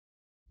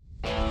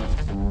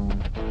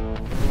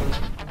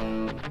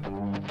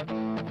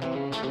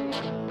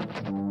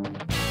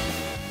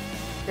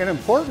An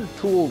important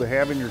tool to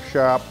have in your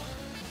shop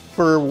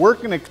for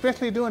working,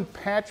 especially doing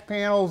patch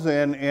panels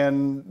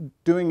and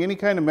doing any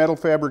kind of metal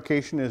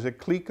fabrication, is a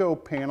Cleco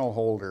panel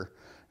holder.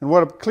 And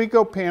what a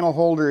Cleco panel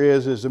holder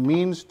is a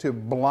means to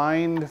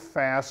blind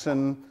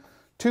fasten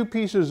two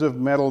pieces of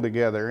metal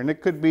together. And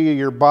it could be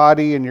your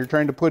body and you're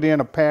trying to put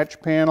in a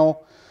patch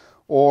panel,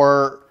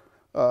 or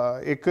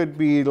it could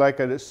be like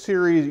a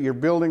series, you're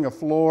building a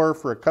floor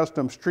for a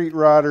custom street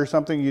rod or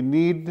something. You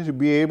need to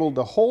be able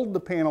to hold the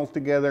panels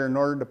together in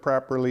order to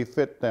properly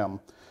fit them.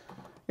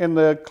 And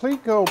the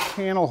Cleco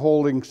panel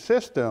holding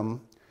system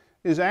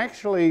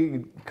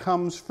actually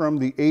comes from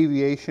the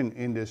aviation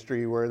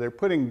industry, where they're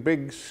putting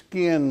big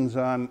skins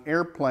on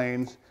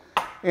airplanes.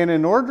 And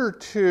in order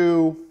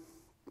to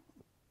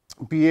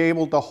be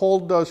able to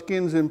hold those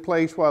skins in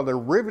place while they're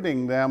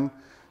riveting them,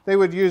 they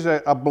would use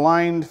a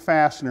blind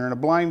fastener. And a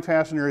blind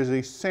fastener is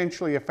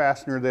essentially a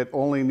fastener that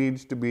only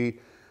needs to be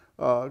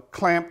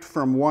clamped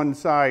from one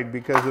side,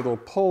 because it'll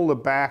pull the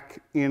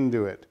back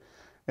into it.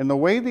 And the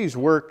way these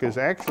work is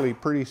actually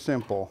pretty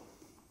simple.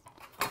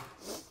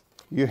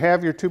 You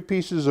have your two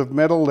pieces of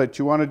metal that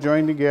you want to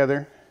join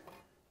together,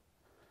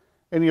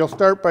 and you'll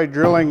start by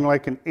drilling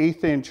like an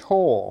 1/8 inch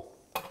hole.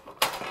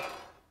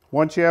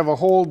 Once you have a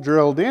hole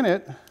drilled in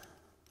it,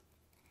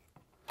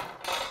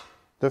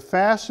 the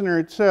fastener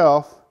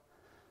itself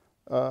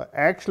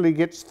actually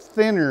gets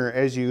thinner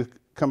as you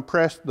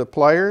compress the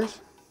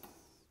pliers,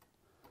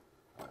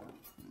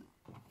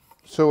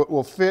 so it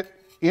will fit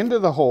into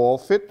the hole,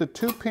 fit the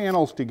two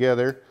panels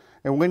together,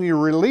 and when you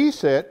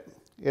release it,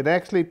 it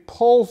actually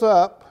pulls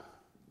up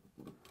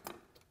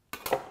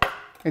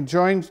and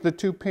joins the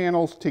two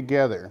panels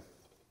together.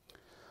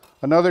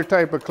 Another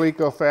type of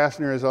Cleco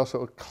fastener is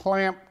also a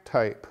clamp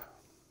type.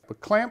 A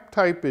clamp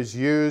type is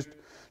used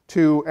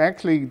to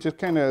actually just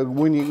kind of,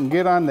 when you can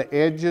get on the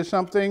edge of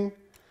something,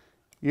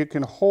 you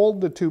can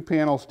hold the two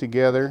panels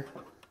together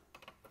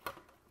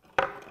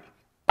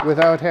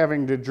without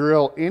having to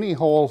drill any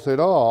holes at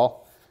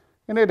all,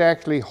 and it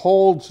actually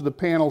holds the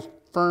panels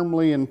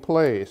firmly in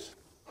place.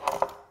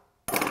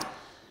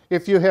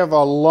 If you have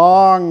a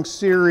long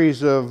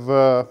series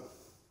of,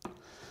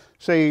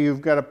 say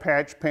you've got a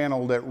patch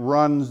panel that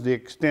runs the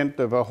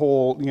extent of a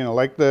whole, you know,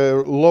 like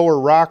the lower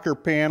rocker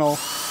panel,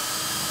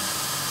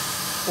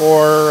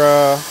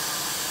 or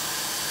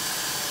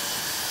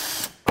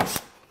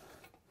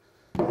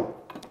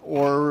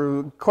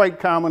quite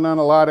common on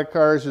a lot of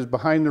cars is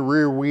behind the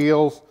rear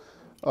wheels.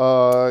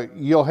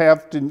 You'll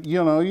have to,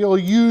 you know, you'll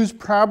use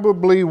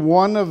probably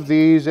one of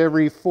these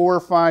every 4 or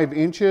 5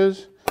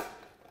 inches,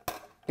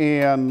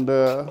 and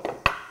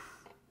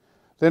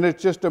then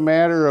it's just a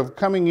matter of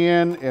coming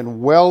in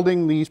and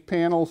welding these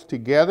panels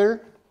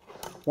together.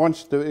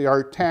 Once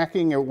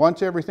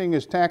once everything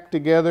is tacked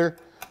together,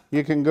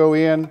 you can go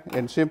in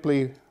and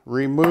simply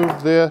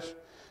remove this,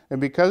 and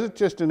because it's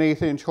just an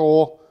 1/8 inch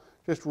hole,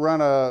 just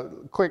run a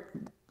quick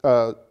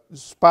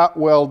spot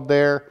weld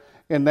there,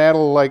 and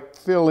that'll like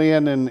fill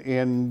in,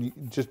 and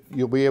just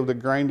you'll be able to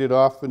grind it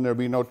off, and there'll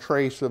be no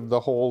trace of the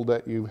hole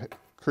that you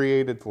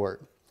created for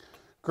it.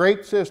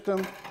 Great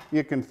system.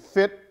 You can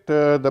fit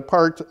the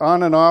parts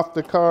on and off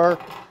the car.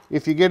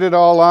 If you get it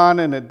all on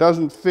and it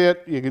doesn't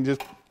fit, you can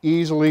just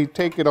easily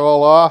take it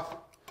all off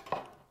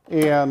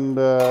and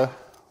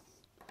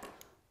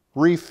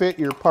refit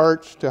your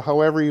parts to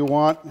however you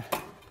want.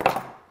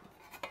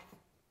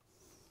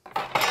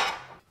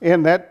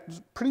 And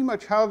that's pretty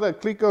much how the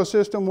Cleco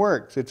system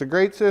works. It's a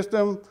great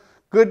system,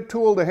 good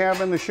tool to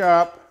have in the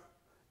shop.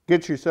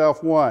 Get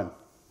yourself one.